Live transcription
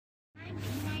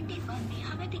One में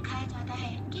हमें दिखाया जाता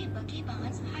है कि बकी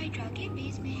बांस हाइड्रा के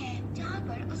बेस में है, जहाँ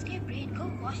पर उसके ब्रेन को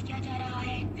वॉश किया जा रहा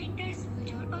है। विंटर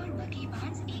सोल्जर और बकी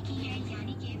बांस एक ही है,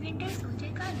 यानी कि विंटर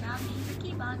सोल्जर का नाम ही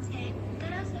बकी बांस है।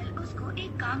 दरअसल उसको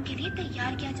एक काम के लिए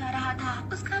तैयार किया जा रहा था।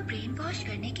 उसका ब्रेन वॉश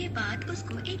करने के बाद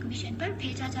उसको एक मिशन पर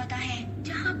भेजा जाता है,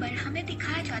 जहाँ पर हमें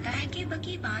दिखाया जाता है कि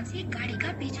बकी बांस एक गाड़ी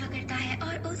का पीछा करता है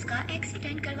और उसका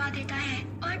एक्सीडेंट करवा देता है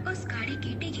और उस गाड़ी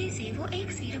की डिग्गी से वो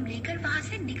एक सीरम लेकर वहाँ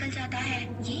से निकल जाता है।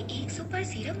 ये एक सुपर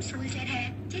सीरम सोल्जर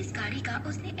है। जिस गाड़ी का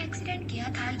उसने एक्सीडेंट किया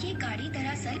था, ये गाड़ी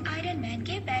दरअसल आयरन मैन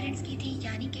के पेरेंट्स की थी,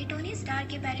 यानी कि टोनी स्टार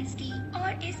के पेरेंट्स की।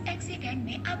 और इस एक्सीडेंट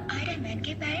में अब आयरन मैन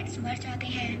के पेरेंट्स मर जाते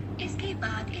हैं। इसके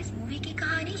बाद इस मूवी की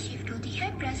कहानी शिफ्ट होती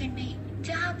है प्रेजेंट में,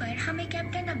 जहाँ पर हमें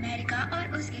कैप्टन अमेरिका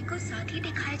और उसके कुछ साथी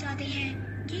दिखाए जाते हैं।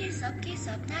 ये सब के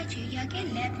सब नाइजीरिया के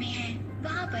लैब में हैं।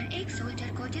 वहाँ पर एक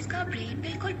सोल्जर को जिसका ब्रेन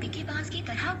बिल्कुल बिकी बांस की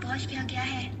तरह वॉश किया गया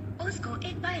है, उसको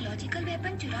एक बायोलॉजिकल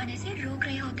वेपन चुराने से रोक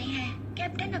रहे होते हैं।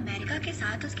 कैप्टन अमेरिका के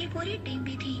साथ उसकी पूरी टीम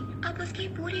भी थी। अब उसकी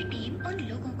पूरी टीम उन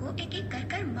लोगों को एक एक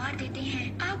कर मार देते हैं।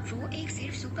 अब वो एक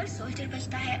सिर्फ सुपर सोल्जर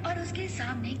बचता है और उसके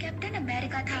सामने कैप्टन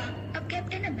अमेरिका था। अब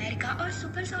कैप्टन अमेरिका और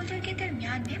सुपर सोल्जर के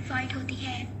दरमियान में फाइट होती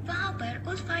है। वहाँ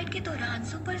पर उस फाइट के दौरान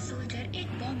सुपर सोल्जर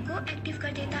एक बॉम्ब को एक्टिव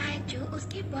कर देता है जो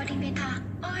उसकी बॉडी में था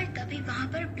और तभी वहाँ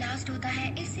पर ब्लास्ट होता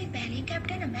है। इससे पहले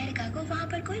कैप्टन अमेरिका को वहाँ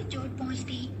पर कोई चोट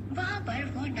पहुँचती, वहाँ पर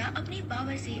वांडा अपनी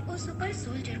पावर से उस सुपर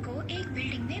सोल्जर को एक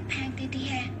बिल्डिंग में फेंक देती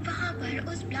है। वहाँ पर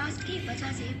उस ब्लास्ट की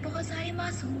वजह से बहुत सारे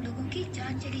मासूम लोगों की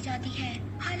जान चली जाती है।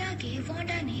 हालांकि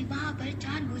वांडा ने वहाँ पर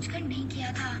जानबूझकर नहीं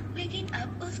किया था, लेकिन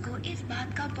अब उसको इस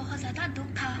बात का बहुत ज्यादा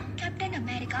दुख था। कैप्टन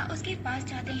अमेरिका उसके पास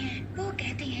जाते हैं। वो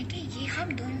कहते हैं कि ये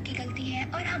हम दोनों की गलती है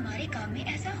और हमारे काम में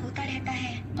ऐसा होता रहता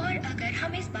है और अगर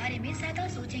हम इस बारे में ज्यादा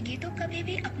सोचेंगे तो कभी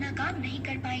भी अपना काम नहीं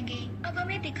कर पाएंगे। अब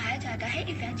हमें दिखाया जाता है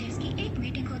इवेंजर्स की एक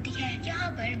मीटिंग होती है। यहाँ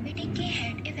पर मीटिंग के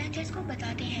हेड इवेंजर्स को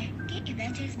बताते हैं कि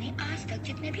इवेंजर्स ने आज तक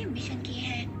जितने भी मिशन किए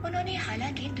हैं उन्होंने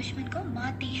हालांकि दुश्मन को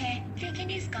मात दी है, लेकिन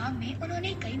इस काम में उन्होंने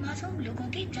कई मासूम लोगों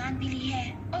की जान भी ली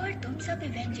है और तुम सब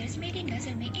इवेंजर्स मेरी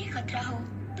नजर में एक खतरा हो।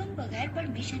 तुम बगैर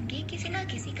परमिशन के किसी न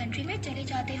किसी कंट्री में चले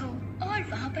जाते हो और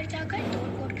वहाँ पर जाकर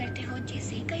तोड़-फोड़ करते हो,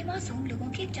 जिससे कई मासूम लोगों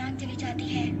की जान चली जाती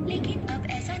है। लेकिन अब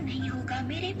ऐसा नहीं होगा,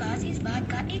 मेरे पास इस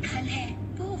बात का एक हल है।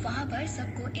 वो वहाँ पर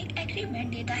सबको एक एग्रीमेंट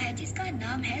देता है जिसका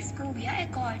नाम है स्कोविया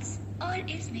एकॉर्ड्स और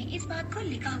इसमें इस बात को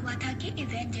लिखा हुआ था कि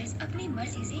इवेंजर्स अपनी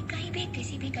मर्जी से कहीं भी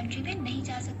किसी भी कंट्री में नहीं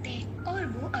जा सकते और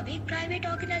वो अब एक प्राइवेट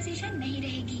ऑर्गेनाइजेशन नहीं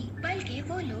रहेगी, बल्कि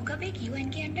वो लोग अब एक यूएन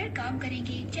के अंडर काम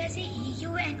करेंगे। जैसे ही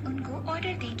यूएन उनको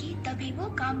ऑर्डर देगी तभी वो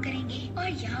काम करेंगे। और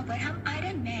यहाँ पर हम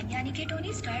आयरन मैन यानी कि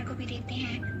टोनी स्टार को भी देखते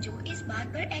हैं, जो इस बात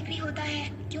पर एग्री होता है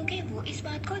क्योंकि वो इस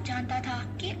बात को जानता था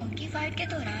कि उनकी फाइट के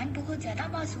दौरान बहुत ज्यादा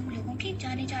मासूम लोगों की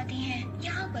जाने जाती हैं।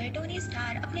 यहाँ पर टोनी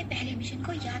स्टार अपने पहले मिशन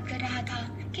को याद कर रहा था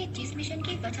कि जिस मिशन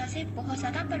की वजह से बहुत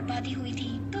ज्यादा बर्बादी हुई थी,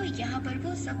 तो यहाँ पर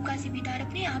वो सबका जिम्मेदार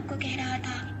अपने आप को कह रहा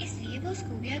था, इसलिए वो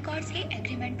स्कोविया अकॉर्ड्स के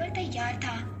एग्रीमेंट पर तैयार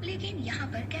था। लेकिन यहाँ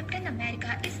पर कैप्टन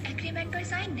अमेरिका इस एग्रीमेंट पर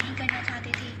साइन नहीं करना चाहते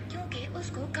थे क्योंकि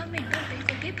उसको गवर्नमेंट पर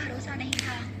बिल्कुल भी भरोसा नहीं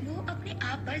था। वो अपने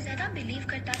आप पर ज्यादा बिलीव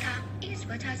करता था। इस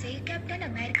वजह से कैप्टन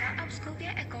अमेरिका अब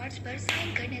स्कोविया अकॉर्ड्स पर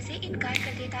साइन करने से इनकार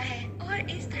कर देता है और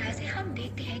इस तरह से हम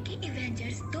देखते हैं कि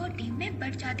इवेंजर्स दो टीम में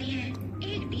बढ़ जाती है।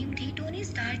 एक टीम थी टोनी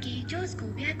स्टार की जो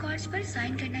स्कोविया अकॉर्ड्स पर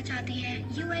साइन करना चाहती है,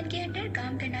 यूएन के अंडर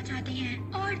काम करना चाहती है,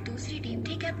 और दूसरी टीम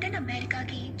थी कैप्टन अमेरिका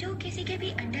की जो किसी के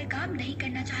भी अंडर काम नहीं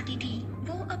करना चाहती थी।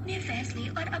 वो अपने फैसले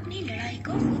और अपनी लड़ाई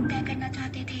को खुद तय करना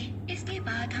चाहते थे। इसके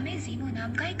बाद हमें जीनो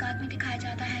नाम का एक आदमी दिखाया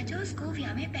जाता है जो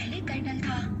स्कोविया में पहले कर्नल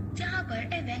था, जहाँ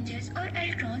पर एवेंजर्स और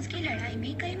अल्ट्रॉन्स की लड़ाई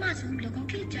में कई मासूम लोगों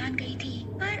की जान गई थी,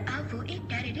 पर अब वो एक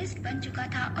टेररिस्ट बन चुका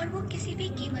था और वो किसी भी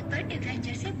कीमत पर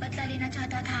एवेंजर से बदला लेना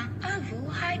चाहता था। अब वो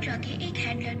हाइड्रा के एक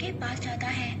हैंडलर के पास जाता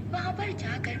है। वहाँ पर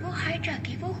जाकर वो हाइड्रा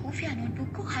की वो खुफिया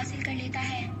नोटबुक को हासिल कर लेता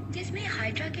है जिसमें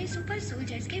हाइड्रा के सुपर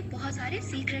सोल्जर्स के बहुत सारे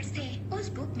सीक्रेट्स थे। उस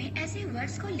बुक में ऐसे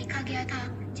वर्ड्स को लिखा गया था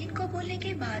जिनको बोलने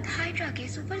के बाद हाइड्रा के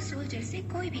सुपर सोल्जर से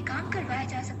कोई भी काम करवाया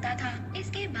जा सकता था।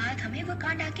 इसके बाद हमें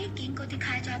वकांडा के किंग को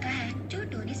दिखाया जाता है जो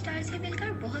टोनी स्टार से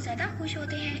मिलकर बहुत ज्यादा खुश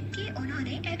होते हैं कि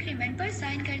उन्होंने एग्रीमेंट पर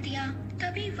साइन कर दिया।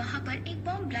 तभी वहाँ पर एक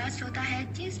बॉम्ब ब्लास्ट होता है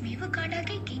जिसमें वकांडा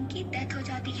के किंग की डेथ हो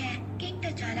जाती है। किंग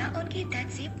तचाला उनकी डेथ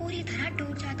से पूरी तरह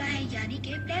टूट जाता है, यानी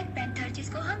कि ब्लैक पैंथर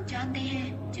जिसको हम जानते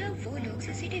हैं। जब वो लोग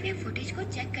सीसीटीवी फुटेज को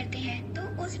चेक करते हैं तो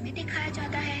उसमें दिखाया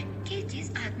जाता है कि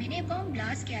जिस आदमी ने बॉम्ब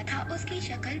ब्लास्ट किया था उसकी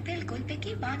शक्ल बिल्कुल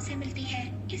बिकी बांस से मिलती है।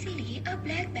 इसीलिए अब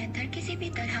ब्लैक पैंथर किसी भी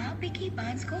तरह बिकी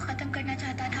बांस को खत्म करना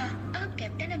चाहता था। अब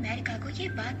कैप्टन अमेरिका को ये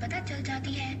बात पता चल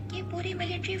जाती है कि पूरी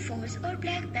मिलिट्री फोर्स और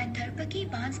ब्लैक पैंथर बिकी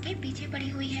बांस के पीछे पड़ी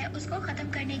हुई है उसको खत्म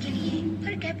करने के लिए।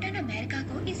 पर कैप्टन अमेरिका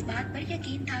को इस बात पर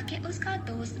यकीन था कि उसका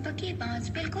दोस्त बकी बांस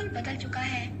बिल्कुल बदल चुका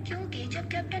है, क्योंकि जब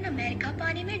कैप्टन अमेरिका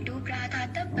पानी में डूब रहा था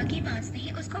तब बकी बांस ने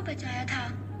ही उसको बचाया था।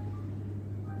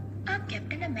 अब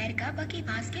कैप्टन अमेरिका बकी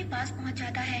बांस के पास पहुंच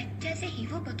जाता है। जैसे ही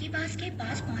वो बकी बांस के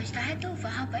पास पहुंचता है तो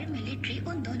वहां पर मिलिट्री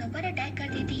उन दोनों पर अटैक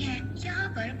कर देती है। यहाँ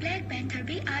पर ब्लैक पैंथर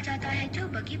भी आ जाता है जो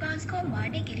बकी बांस को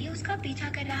मारने के लिए उसका पीछा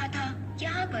कर रहा था।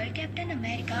 यहाँ पर कैप्टन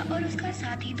अमेरिका और उसका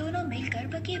साथी दोनों मिलकर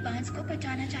बकी बांस को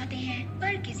बचाना चाहते हैं,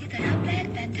 पर किसी तरह ब्लैक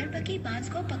पैंथर बकी बांस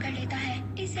को पकड़ लेता है।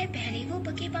 इससे पहले वो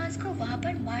बकी बांस को वहाँ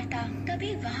पर मारता,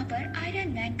 तभी वहाँ पर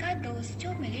आयरन मैन का दोस्त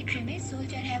जो मिलिट्री में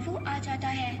सोल्जर है वो आ जाता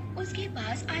है। उसके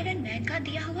पास आयरन मैन का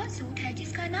दिया हुआ सूट है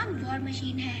जिसका नाम वॉर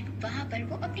मशीन है। वहाँ पर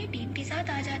वो अपनी टीम के साथ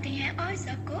आ जाते हैं और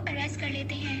सबको अरेस्ट कर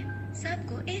लेते हैं।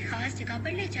 सबको एक खास जगह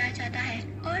पर ले जाया जाता है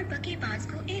और बकी बांस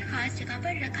को एक खास जगह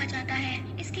पर रखा जाता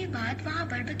है। इसके बाद वहाँ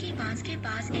पर बकी बांस के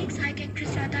पास एक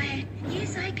साइकियाट्रिस्ट आता है। ये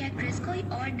साइकियाट्रिस्ट कोई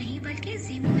और नहीं बल्कि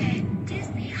ज़ीमो है,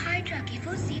 जिसने हाइड्रा की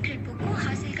वो सीक्रेट बुक को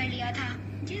हासिल कर लिया था,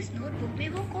 जिस नोटबुक में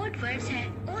वो कोड वर्ड्स हैं।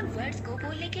 उन वर्ड्स को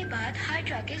बोलने के बाद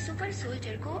हाइड्रा के सुपर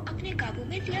सोल्जर को अपने काबू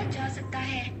में लिया जा सकता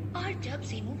है। और जब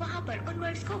ज़ीमो वहाँ पर उन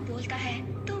वर्ड्स को बोलता है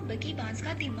तो बकी बांस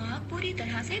का दिमाग पूरी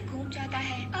तरह से घूम जाता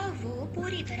है। अब वो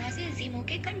पूरी तरह से ज़ीमो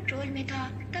के कंट्रोल में था।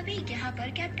 तभी यहाँ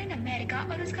पर कैप्टन अमेरिका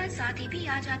और उसका साथी भी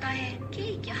आ जाता है कि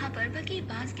यहाँ पर बकी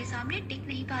बांस के सामने टिक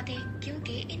नहीं पाते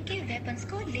क्योंकि इनके वेपन्स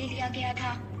को ले लिया गया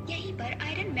था। यहीं पर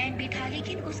आयरन मैन भी था,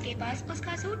 लेकिन उसके पास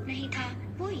उसका सूट नहीं था।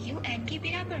 वो यूएन की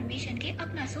बिना परमिशन के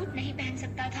अपना सूट नहीं पहन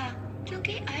सकता था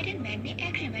क्योंकि आयरन मैन ने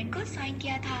एग्रीमेंट को साइन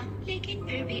किया था। लेकिन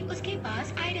फिर भी उसके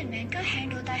पास आयरन मैन का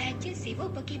हैंड होता है जिससे वो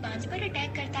बकी बांस पर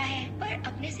अटैक करता है, पर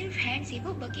अपने सिर्फ हैंड से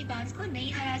वो बकी बांस को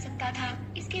नहीं हरा सकता था।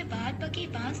 इसके बाद बकी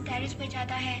बांस टेरेस पर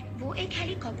जाता है। वो एक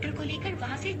हेलीकॉप्टर को लेकर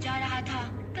वहाँ से जा रहा था।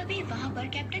 तभी वहाँ पर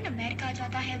कैप्टन अमेरिका आ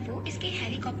जाता है। वो इसके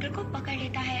हेलीकॉप्टर को पकड़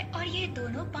लेता है और ये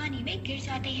दोनों पानी में गिर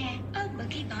जाते हैं। अब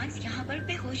बकी बांस यहाँ पर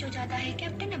बेहोश हो जाता है।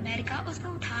 कैप्टन अमेरिका उसको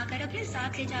उठाकर अपने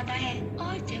साथ ले जाता है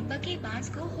और जब बकी बांस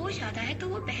को होश आता है तो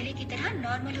वो पहले की तरह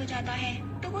नॉर्मल हो जाता है।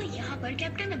 तो वो यहाँ पर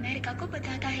कैप्टन अमेरिका को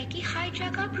बताता है कि हाइड्रा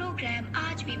का प्रोग्राम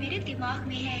आज भी मेरे दिमाग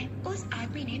में है। उस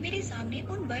आदमी ने मेरे सामने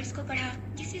उन वर्ड्स को पढ़ा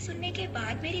जिसे सुनने के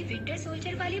बाद मेरी विंटर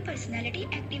सोल्जर वाली पर्सनालिटी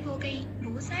एक्टिव हो गई।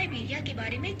 वो साइबेरिया के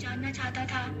बारे में जानना चाहता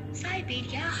था।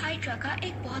 साइबेरिया हाइड्रा का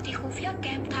एक बहुत ही खुफिया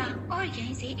कैंप था और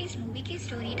यहीं से इस मूवी की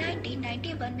स्टोरी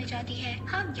 1991 में जाती है।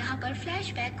 हम यहाँ पर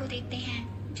फ्लैशबैक को देखते हैं।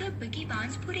 जब बकी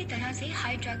बांस पूरी तरह से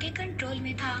हाइड्रा के कंट्रोल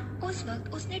में था, उस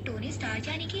वक्त उसने टोनी स्टार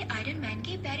यानी कि आयरन मैन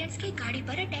के पेरेंट्स की गाड़ी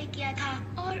पर अटैक किया था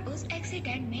और उस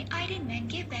एक्सीडेंट में आयरन मैन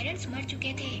के पेरेंट्स मर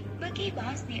चुके थे। बकी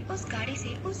बांस ने उस गाड़ी से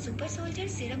उस सुपर सोल्जर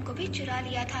सीरम को भी चुरा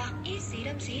लिया था। इस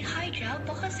सीरम से हाइड्रा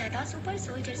बहुत ज्यादा सुपर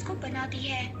सोल्जर्स को बनाती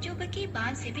है जो बकी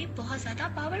बांस से भी बहुत ज्यादा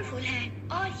पावरफुल है।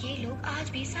 और ये लोग आज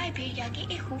भी साइबेरिया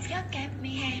के एक खुफिया कैंप में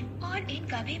है और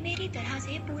इनका भी मेरी तरह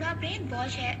से पूरा ब्रेन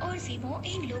वॉश है और ज़ीमो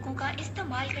इन लोगों का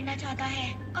इस्तेमाल करना चाहता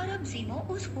है। और अब ज़ीमो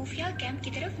उस खुफिया कैंप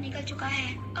की तरफ निकल चुका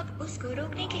है। अब उसको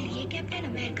रोकने के लिए कैप्टन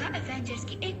अमेरिका एवेंजर्स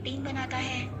की एक टीम बनाता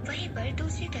है। वहीं पर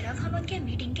दूसरी तरफ हम उनके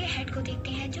मीटिंग के हेड को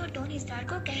देखते हैं जो टोनी स्टार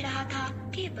को कह रहा था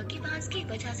कि बकी बांस की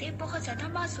वजह से बहुत ज्यादा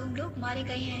मासूम लोग मारे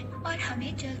गए हैं और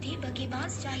हमें जल्दी बकी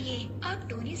बांस चाहिए। अब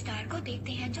टोनी स्टार को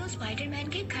देखते हैं जो स्पाइडरमैन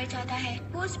के घर जाता है।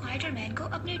 वो स्पाइडरमैन को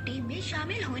अपनी टीम में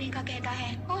शामिल होने का कहता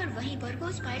है और वहीं पर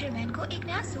वो स्पाइडरमैन को एक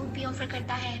नया सूट भी ऑफर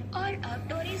करता है। और अब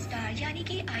टोनी स्टार यानी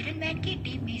कि आयरन मैन की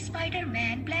टीम में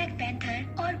स्पाइडरमैन, ब्लैक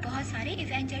पैंथर और बहुत सारे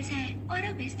इवेंजर्स हैं। और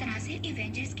अब इस तरह से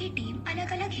इवेंजर्स की टीम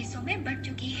अलग अलग हिस्सों में बंट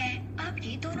चुकी है। अब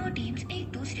ये दोनों टीम्स एक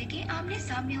दूसरे के आमने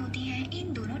सामने होती हैं।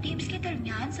 इन दोनों टीम्स के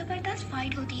दरमियान जबरदस्त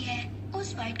फाइट होती है।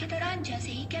 उस फाइट के दौरान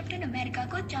जैसे ही कैप्टन अमेरिका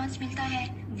को चांस मिलता है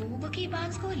वो बकी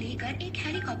बांस को लेकर एक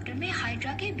हेलीकॉप्टर में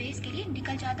हाइड्रा के बेस के लिए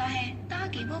निकल जाता है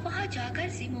ताकि वो वहां जाकर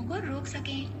ज़ीमो को रोक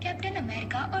सके। कैप्टन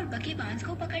अमेरिका और बकी बांस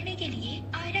को पकड़ने के लिए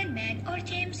आयरन मैन और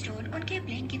जेम्स स्टोन उनके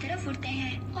प्लेन की तरफ उड़ते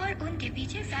हैं और उनके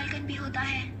पीछे फैल्कन भी होता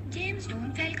है। जेम्स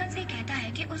स्टोन फैल्कन से कहता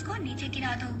है कि उसको नीचे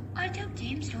गिरा दो और जब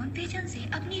जेम्स स्टोन पिजन से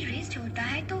अपनी रेस छोड़ता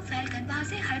है तो फैल्कन वहाँ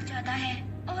से हट जाता है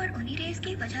और उन्हीं रेस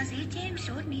की वजह से जेम्स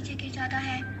स्टोन नीचे गिर जाता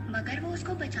है। मगर वो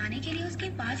उसको बचाने के लिए उसके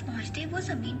पास पहुंचते वो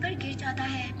जमीन पर गिर जाता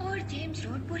है और जेम्स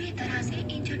रोड पूरी तरह से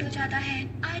इंजर्ड हो जाता है।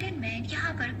 आयरन मैन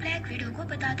यहाँ पर ब्लैक विडो को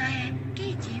बताता है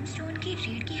कि जेम्स स्टोन की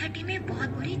रीढ़ की हड्डी में बहुत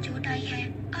बुरी चोट आई है।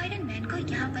 आयरन मैन को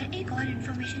यहाँ पर एक और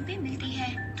इन्फॉर्मेशन भी मिलती है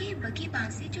कि बकी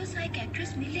बांस से जो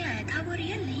साइकियाट्रिस्ट मिलने आया था वो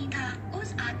रियल नहीं था।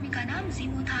 उस आदमी का नाम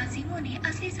ज़ीमो था। ज़ीमो ने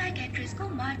असली साइकियाट्रिस्ट को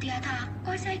मार दिया था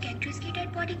और साइकियाट्रिस्ट की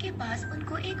डेड बॉडी के पास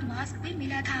उनको एक मास्क भी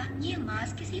मिला था। ये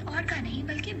मास्क किसी और का नहीं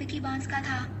बल्कि बकी बांस का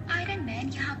था। आयरन मैन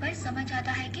यहाँ पर समझ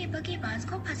आता है कि बकी बांस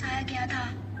को फंसाया गया था।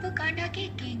 वकांडा के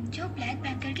किंग जो ब्लैक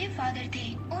पैंथर के फादर थे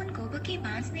उनको बकी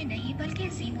बांस ने नहीं बल्कि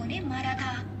ज़ीमो ने मारा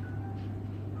था।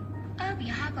 अब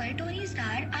यहाँ पर टोनी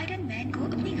स्टार आयरन मैन को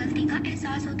अपनी गलती का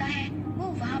एहसास होता है। वो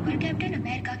वहाँ पर कैप्टन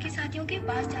अमेरिका के साथियों के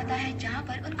पास जाता है जहाँ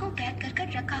पर उनको कैद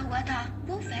कर रखा हुआ था।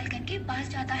 वो फैल्कन के पास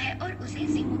जाता है और उसे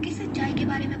ज़ीमो की सच्चाई के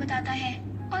बारे में बताता है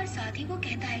और साथ ही वो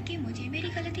कहता है कि मुझे मेरी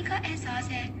गलती का एहसास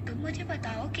है, तुम मुझे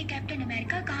बताओ कि कैप्टन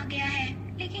अमेरिका कहाँ गया है।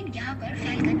 लेकिन यहाँ पर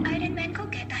फैल्कन आयरन मैन को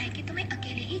कहता है कि तुम्हें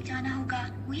अकेले ही जाना होगा।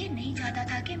 वो ये नहीं चाहता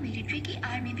था कि मिलिट्री की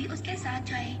आर्मी भी उसके साथ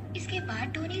जाए। इसके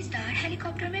बाद टोनी स्टार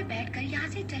हेलीकॉप्टर में बैठकर यहाँ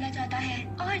से चला जाता है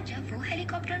और जब वो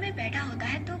हेलीकॉप्टर में बैठा होता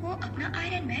है तो वो अपना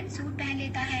आयरन मैन सूट पहन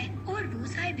लेता है और वो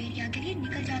साइबेरिया के लिए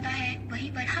निकल जाता है।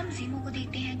 वहीं पर हम ज़ीमो को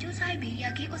देखते हैं जो साइबेरिया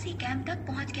के उसी कैंप तक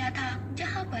पहुँच गया था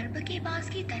जहाँ पर बकी बांस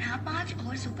की तरह 5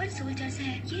 और सुपर सोल्जर्स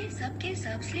हैं। ये सब के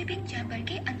सब स्लीपिंग चैम्बर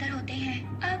के अंदर होते हैं।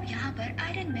 अब यहाँ पर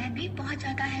आयरन मैन भी पहुँच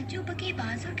जाता है जो बकी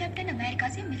बांस और कैप्टन अमेरिका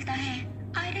से मिलता है।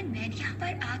 आयरन मैन यहाँ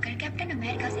पर आकर कैप्टन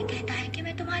अमेरिका से कहता है कि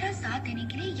मैं तुम्हारा साथ देने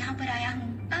के लिए यहाँ पर आया हूँ।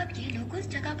 अब ये लोग उस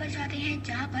जगह पर जाते हैं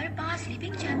जहाँ पर 5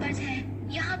 स्लीपिंग चैम्बर्स हैं।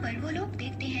 यहाँ पर वो लोग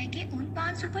देखते हैं कि उन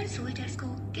 5 सुपर सोल्जर्स को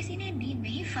किसी ने नींद में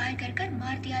ही फायर कर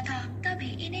मार दिया था। तभी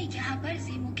इन्हें यहाँ पर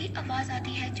ज़ीमो की आवाज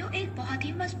आती है जो एक बहुत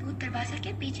ही मजबूत दरवाजे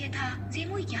के पीछे था।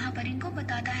 ज़ीमो यहाँ पर इनको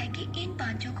बताता है कि इन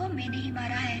 5 को मैंने ही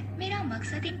मारा है। मेरा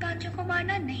मकसद इन 5 को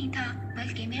मारना नहीं था,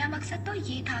 बल्कि मेरा मकसद तो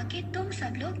ये था कि तुम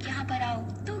सब लोग यहाँ पर आओ।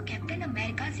 तो कैप्टन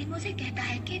अमेरिका ज़ीमो से कहता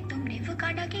है कि तुमने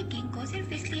वकांडा के किंग को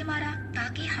सिर्फ इसलिए मारा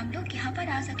ताकि हम लोग यहाँ पर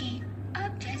आ सकें।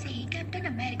 अब जैसे ही कैप्टन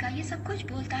अमेरिका ये सब कुछ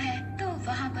बोलता है तो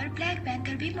वहाँ पर ब्लैक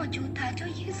पैंथर भी मौजूद था जो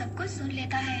ये सब कुछ सुन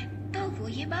लेता है। तो वो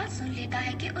ये बात सुन लेता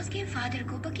है कि उसके फादर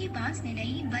को बकी बांस ने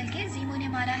नहीं बल्कि ज़ीमो ने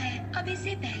मारा है। अब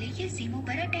इससे पहले ये ज़ीमो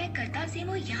पर अटैक करता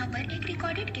ज़ीमो यहाँ पर एक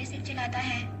रिकॉर्डेड कैसेट चलाता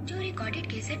है जो रिकॉर्डेड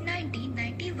कैसेट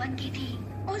 1991 की थी।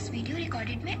 उस वीडियो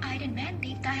रिकॉर्डेड में आयरन मैन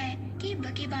देखता है कि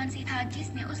बकी बांस ही था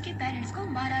जिसने उसके पेरेंट्स को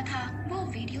मारा था। वो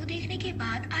वीडियो देखने के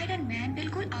बाद आयरन मैन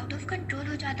बिल्कुल आउट ऑफ कंट्रोल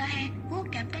हो जाता है। वो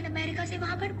कैप्टन अमेरिका से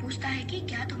वहाँ पर पूछता है कि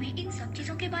क्या तुम्हें इन सब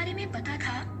चीजों के बारे में पता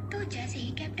था। तो जैसे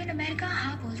ही कैप्टन अमेरिका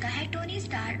हाँ बोलता है टोनी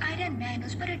स्टार आयरन मैन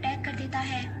उस पर अटैक कर देता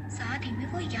है। साथ ही में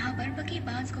वो यहाँ पर बकी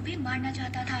बांस को भी मारना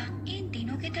चाहता था। इन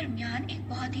तीनों के दरमियान एक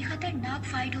बहुत ही खतरनाक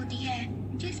फाइट होती है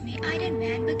जिसमें आयरन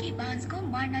मैन बकी बांस को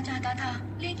मारना चाहता था,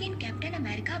 लेकिन कैप्टन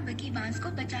अमेरिका बकी बांस को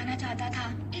बचाना चाहता था।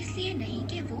 इसलिए नहीं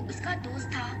कि वो उसका दोस्त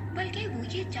था, बल्कि वो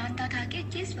ये जानता था कि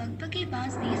जिस वक्त बकी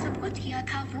बांस ने सब कुछ किया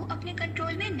था वो अपने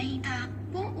कंट्रोल में नहीं था।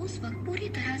 वो उस वक्त पूरी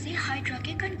तरह से हाइड्रा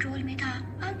के कंट्रोल में था।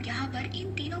 अब यहाँ पर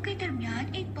इन तीनों के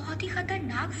दरमियान एक बहुत ही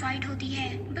खतरनाक फाइट होती है।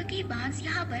 बकी बांस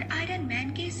यहाँ पर आयरन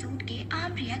मैन के सूट के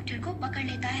आर्म रिएक्टर को पकड़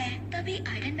लेता है। तभी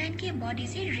आयरन मैन की बॉडी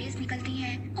से रेस निकलती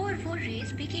है और वो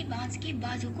रेस बकी बांस की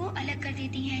बाजू को अलग कर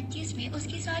देती है जिसमें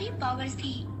उसकी सारी पावर्स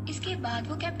थी। इसके बाद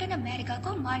वो कैप्टन अमेरिका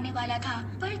को मारने वाला था,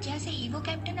 पर जैसे ही वो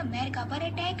कैप्टन अमेरिका पर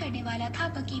अटैक करने वाला था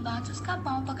बकी बांस उसका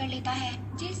पाँव पकड़ लेता है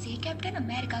जिससे कैप्टन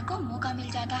अमेरिका को मौका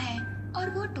मिल जाता है और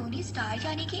वो टोनी स्टार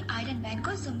यानी कि आयरन मैन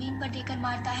को जमीन पर देकर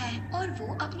मारता है और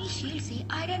वो अपनी शील्ड से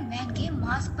आयरन मैन के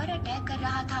मास्क पर अटैक कर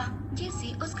रहा था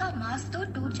जिससे उसका मास्क तो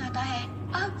टूट जाता है।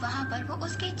 अब वहाँ पर वो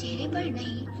उसके चेहरे पर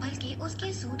नहीं बल्कि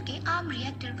उसके सूट के आर्म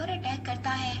रिएक्टर पर अटैक करता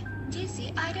है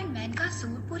जिससे आयरन मैन का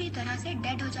सूट पूरी तरह से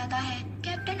डेड हो जाता है।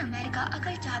 कैप्टन अमेरिका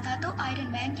अगर चाहता तो आयरन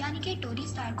मैन यानी कि टोनी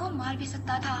स्टार को मार भी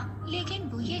सकता था, लेकिन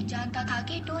वो ये जानता था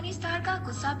कि टोनी स्टार का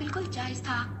गुस्सा बिल्कुल जायज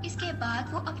था। इसके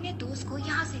बाद वो अपने दोस्त को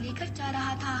यहाँ से लेकर जा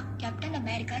रहा था। कैप्टन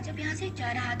अमेरिका जब यहाँ से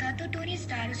जा रहा था तो टोनी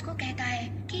स्टार उसको कहता है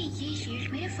कि ये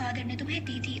शील्ड मेरे फादर ने तुम्हें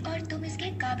दी थी और तुम इसके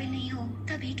काबिल नहीं हो।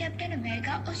 तभी कैप्टन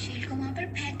अमेरिका उस शील्ड को वहाँ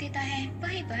पर फेंक देता है।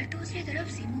 वहीं पर दूसरी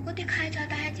तरफ ज़ीमो को दिखाया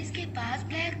जाता है जिसके पास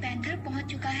ब्लैक पैंथर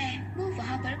पहुँच चुका है। वो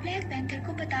वहाँ पर ब्लैक पैंथर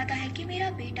को बताता है कि मेरा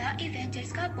बेटा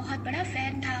एवेंजर्स का बहुत बड़ा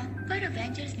फैन था, पर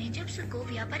एवेंजर्स ने जब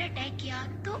सोकोविया पर अटैक किया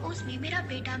तो उसमें मेरा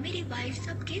बेटा मेरी वाइफ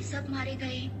सबके सब मारे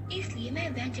गए। इसलिए मैं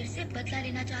एवेंजर्स से बदला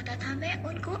लेना चाहता था। मैं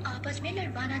उनको आपस में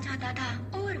लड़वाना चाहता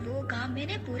था और वो काम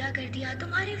मैंने पूरा कर दिया।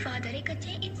 तुम्हारे फादर एक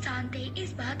अच्छे इंसान थे,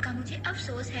 इस बात का मुझे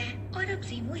अफसोस है। और अब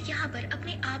ज़ीमो यहाँ पर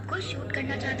अपने आप को शूट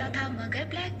करना चाहता था मगर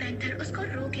ब्लैक पैंथर उसको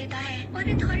रोक लेता है और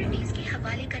अथॉरिटीज के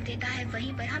हवाले कर देता है।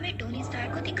 वहीं पर हमें टोनी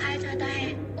स्टार को दिखाया जाता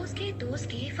है उसके दोस्त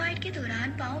के फाइट के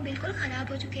दौरान पाँव बिल्कुल खराब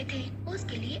हो चुके थे।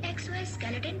 उसके लिए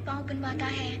एक्सोस्केलेटन पाँव बनवाता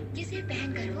है जिसे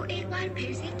पहनकर वो एक बार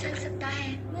फिर से चल सकता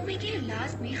है। मूवी के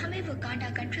लास्ट में हमें वकांडा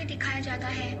कंट्री दिखाया जाता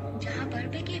है जहाँ पर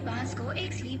बकी बांस को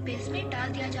एक स्लीप पेस में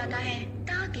डाल दिया जाता है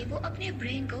ताकि वो अपने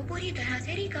ब्रेन को पूरी तरह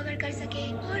से रिकवर कर सके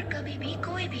और कभी भी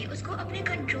कोई भी उसको अपने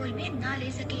कंट्रोल में ना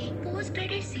ले सके। पोस्ट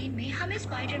क्रेडिट सीन में हमें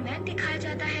स्पाइडरमैन दिखाया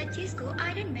जाता है जिसको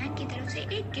आयरन मैन की तरफ से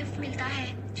एक गिफ्ट मिलता है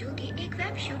जो कि एक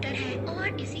वेब शूटर है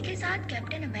और इसी के साथ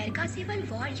कैप्टन अमेरिका सिविल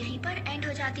वॉर यहीं पर एंड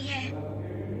हो जाती है।